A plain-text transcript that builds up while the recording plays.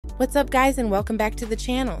What's up guys, and welcome back to the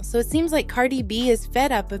channel. So it seems like Cardi B is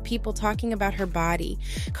fed up of people talking about her body.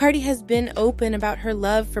 Cardi has been open about her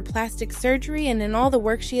love for plastic surgery and in all the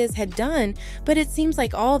work she had done, but it seems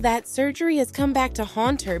like all that surgery has come back to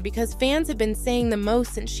haunt her because fans have been saying the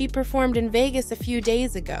most since she performed in Vegas a few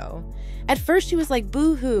days ago. At first she was like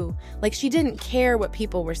boo-hoo, like she didn't care what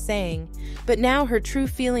people were saying. But now her true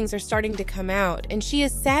feelings are starting to come out, and she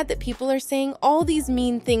is sad that people are saying all these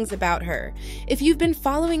mean things about her. If you've been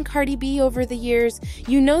following Cardi B over the years,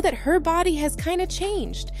 you know that her body has kind of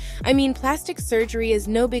changed. I mean, plastic surgery is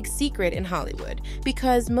no big secret in Hollywood,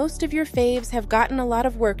 because most of your faves have gotten a lot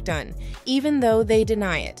of work done, even though they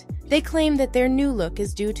deny it. They claim that their new look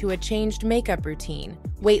is due to a changed makeup routine,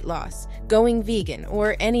 weight loss, going vegan,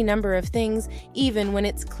 or any number of things, even when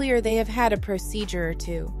it's clear they have had a procedure or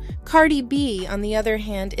two. Cardi B, on the other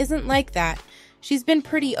hand, isn't like that. She's been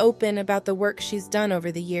pretty open about the work she's done over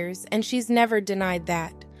the years, and she's never denied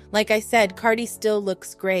that. Like I said, Cardi still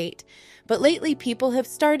looks great. But lately, people have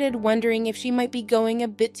started wondering if she might be going a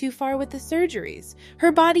bit too far with the surgeries.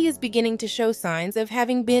 Her body is beginning to show signs of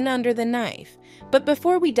having been under the knife. But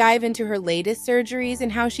before we dive into her latest surgeries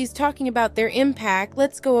and how she's talking about their impact,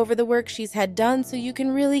 let's go over the work she's had done so you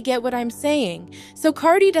can really get what I'm saying. So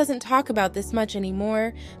Cardi doesn't talk about this much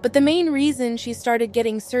anymore, but the main reason she started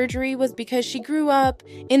getting surgery was because she grew up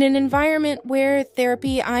in an environment where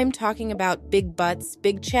therapy, I'm talking about big butts,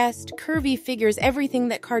 big chest, curvy figures, everything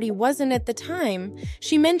that Cardi wasn't at the time.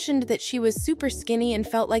 She mentioned that she was super skinny and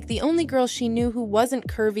felt like the only girl she knew who wasn't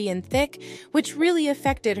curvy and thick, which really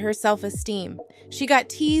affected her self-esteem. She got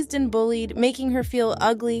teased and bullied, making her feel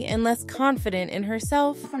ugly and less confident in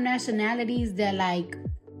herself. From nationalities that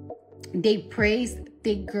they praise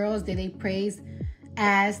thick girls, that they praise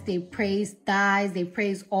ass, they praise thighs, they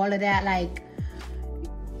praise all of that.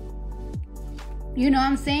 You know what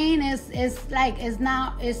I'm saying? It's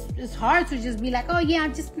hard to just be like, oh yeah,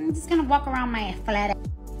 I'm just gonna walk around my flat ass.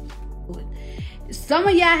 Some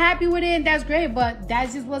of y'all happy with it, that's great, but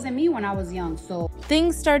that just wasn't me when I was young, so.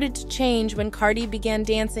 Things started to change when Cardi began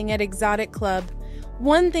dancing at Exotic Club.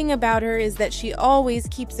 One thing about her is that she always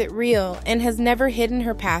keeps it real and has never hidden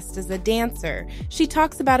her past as a dancer. She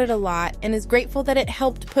talks about it a lot and is grateful that it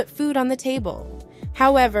helped put food on the table.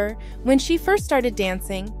 However, when she first started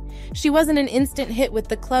dancing, she wasn't an instant hit with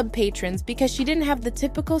the club patrons because she didn't have the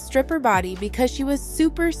typical stripper body because she was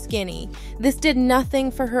super skinny. This did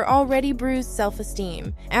nothing for her already bruised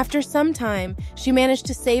self-esteem. After some time, she managed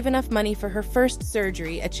to save enough money for her first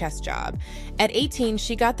surgery, a chest job. At 18,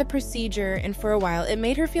 she got the procedure, and for a while, it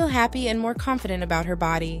made her feel happy and more confident about her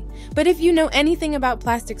body. But if you know anything about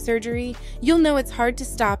plastic surgery, you'll know it's hard to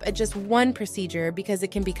stop at just one procedure because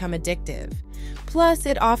it can become addictive. Plus,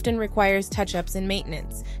 it often requires touch-ups and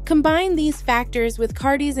maintenance. Combine these factors with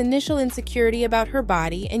Cardi's initial insecurity about her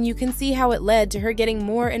body, and you can see how it led to her getting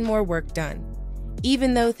more and more work done.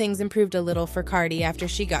 Even though things improved a little for Cardi after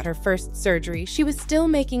she got her first surgery, she was still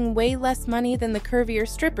making way less money than the curvier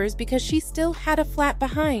strippers because she still had a flat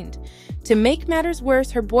behind. To make matters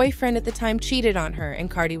worse, her boyfriend at the time cheated on her,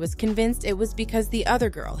 and Cardi was convinced it was because the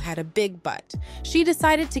other girl had a big butt. She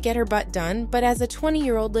decided to get her butt done, but as a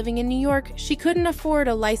 20-year-old living in New York, she couldn't afford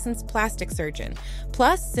a licensed plastic surgeon.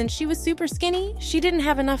 Plus, since she was super skinny, she didn't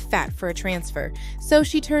have enough fat for a transfer. So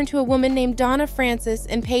she turned to a woman named Donna Francis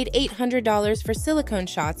and paid $800 for silicone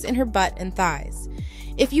shots in her butt and thighs.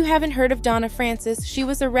 If you haven't heard of Donna Francis, she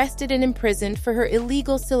was arrested and imprisoned for her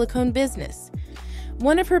illegal silicone business.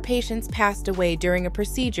 One of her patients passed away during a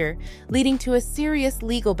procedure, leading to a serious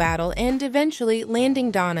legal battle and eventually landing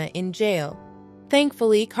Donna in jail.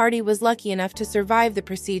 Thankfully, Cardi was lucky enough to survive the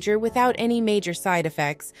procedure without any major side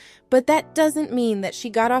effects, but that doesn't mean that she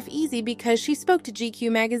got off easy because she spoke to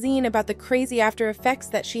GQ magazine about the crazy after effects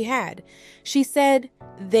that she had. She said,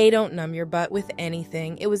 "They don't numb your butt with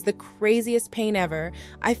anything. It was the craziest pain ever.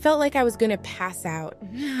 I felt like I was gonna pass out.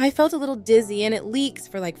 I felt a little dizzy and it leaks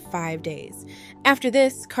for like 5 days." After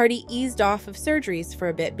this, Cardi eased off of surgeries for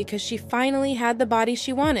a bit because she finally had the body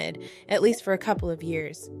she wanted, at least for a couple of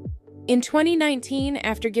years. In 2019,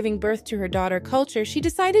 after giving birth to her daughter Culture, she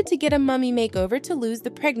decided to get a mummy makeover to lose the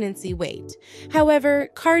pregnancy weight. However,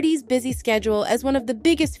 Cardi's busy schedule as one of the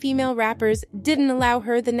biggest female rappers didn't allow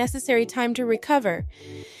her the necessary time to recover.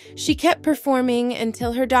 She kept performing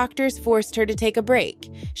until her doctors forced her to take a break.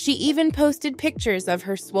 She even posted pictures of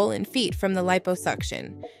her swollen feet from the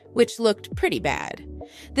liposuction, which looked pretty bad.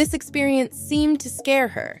 This experience seemed to scare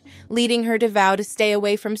her, leading her to vow to stay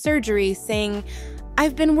away from surgery, saying,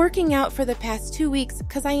 "I've been working out for the past 2 weeks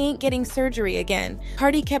because I ain't getting surgery again."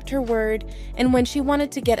 Cardi kept her word, and when she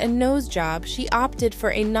wanted to get a nose job, she opted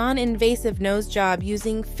for a non-invasive nose job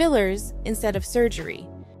using fillers instead of surgery.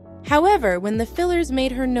 However, when the fillers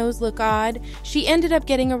made her nose look odd, she ended up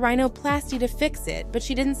getting a rhinoplasty to fix it, but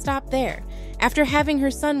she didn't stop there. After having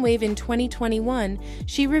her son wave in 2021,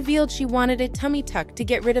 she revealed she wanted a tummy tuck to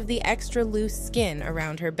get rid of the extra loose skin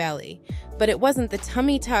around her belly. But it wasn't the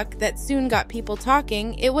tummy tuck that soon got people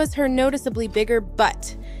talking, it was her noticeably bigger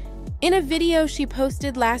butt. In a video she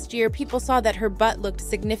posted last year, people saw that her butt looked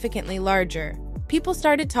significantly larger. People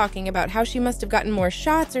started talking about how she must have gotten more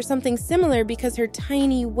shots or something similar because her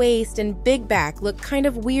tiny waist and big back looked kind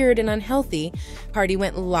of weird and unhealthy. Cardi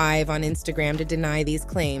went live on Instagram to deny these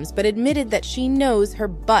claims, but admitted that she knows her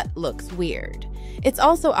butt looks weird. It's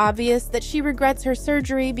also obvious that she regrets her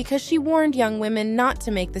surgery because she warned young women not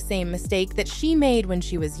to make the same mistake that she made when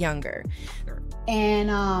she was younger.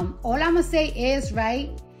 And all I'm gonna say is,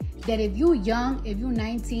 right, that if you're young, if you're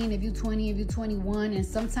 19, if you're 20, if you're 21, and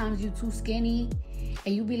sometimes you're too skinny,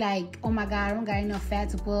 and you be like, oh my God, I don't got enough fat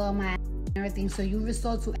to put on my and everything, so you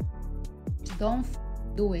resort to, don't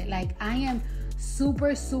do it. Like, I am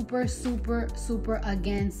super, super, super, super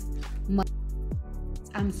against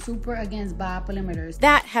I'm super against body limiters.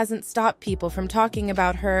 That hasn't stopped people from talking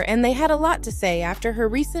about her, and they had a lot to say after her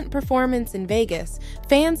recent performance in Vegas.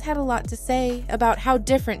 Fans had a lot to say about how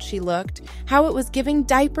different she looked, how it was giving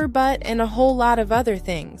diaper butt, and a whole lot of other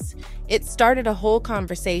things. It started a whole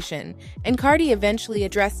conversation, and Cardi eventually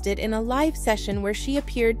addressed it in a live session where she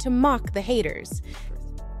appeared to mock the haters.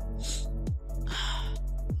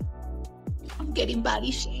 I'm getting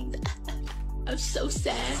body shamed. I'm so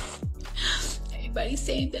sad. Everybody's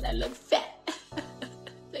saying that I look fat.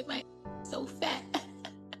 Like my so fat.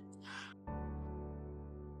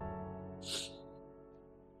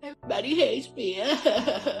 Everybody hates me.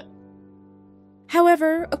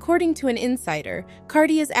 However, according to an insider,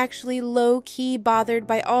 Cardi is actually low-key bothered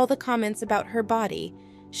by all the comments about her body.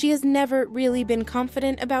 She has never really been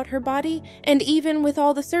confident about her body, and even with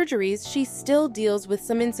all the surgeries, she still deals with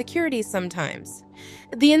some insecurities sometimes.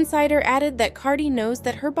 The insider added that Cardi knows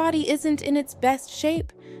that her body isn't in its best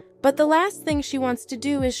shape, but the last thing she wants to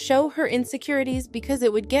do is show her insecurities because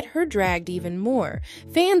it would get her dragged even more.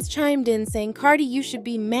 Fans chimed in saying, Cardi, you should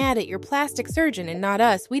be mad at your plastic surgeon and not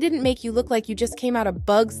us. We didn't make you look like you just came out of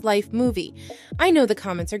Bug's Life movie. I know the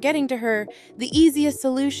comments are getting to her. The easiest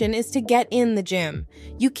solution is to get in the gym.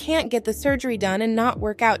 You can't get the surgery done and not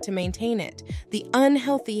work out to maintain it. The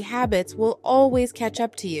unhealthy habits will always catch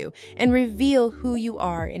up to you and reveal who you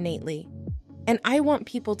are innately. And I want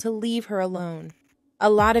people to leave her alone. A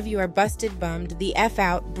lot of you are busted, bummed, the F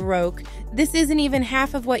out, broke. This isn't even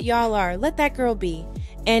half of what y'all are. Let that girl be.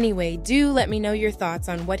 Anyway, do let me know your thoughts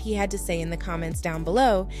on what he had to say in the comments down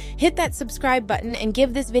below. Hit that subscribe button and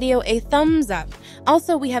give this video a thumbs up.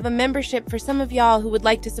 Also, we have a membership for some of y'all who would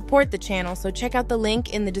like to support the channel, so check out the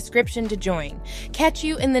link in the description to join. Catch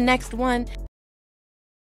you in the next one.